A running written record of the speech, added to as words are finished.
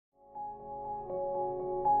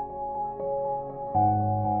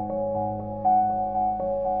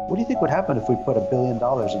What do you think would happen if we put $1 billion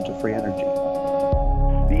into free energy?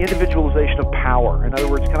 The individualization of power. In other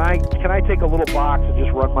words, can I take a little box and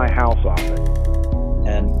just run my house off it?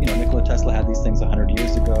 And, Nikola Tesla had these things 100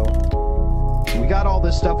 years ago. We got all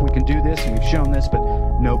this stuff, we can do this, and we've shown this, but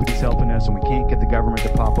nobody's helping us, and we can't get the government to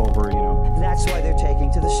pop over, That's why they're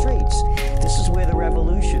taking to the streets. This is where the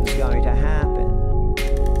revolution's going to happen.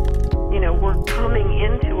 We're coming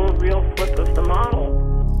into a real flip of the model.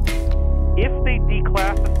 If they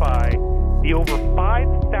declassify the over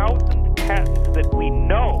 5,000 patents that we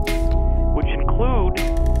know, which include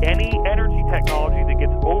any energy technology that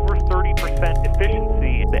gets over 30%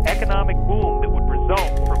 efficiency, the economic boom that would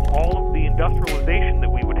result from all of the industrialization that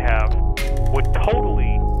we would have would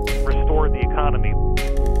totally restore the economy.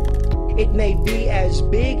 It may be as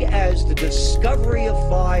big as the discovery of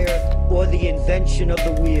fire or the invention of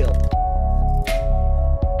the wheel.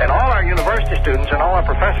 And all our university students and all our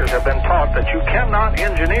professors have been taught that you cannot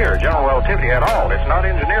engineer general relativity at all. It's not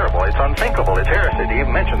engineerable. It's unthinkable. It's heresy to even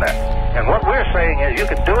mention that. And what we're saying is you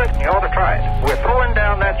can do it and you ought to try it. We're throwing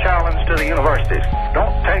down that challenge to the universities.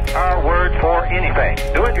 Don't take our word for anything.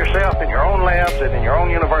 Do it yourself in your own labs and in your own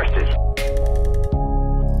universities.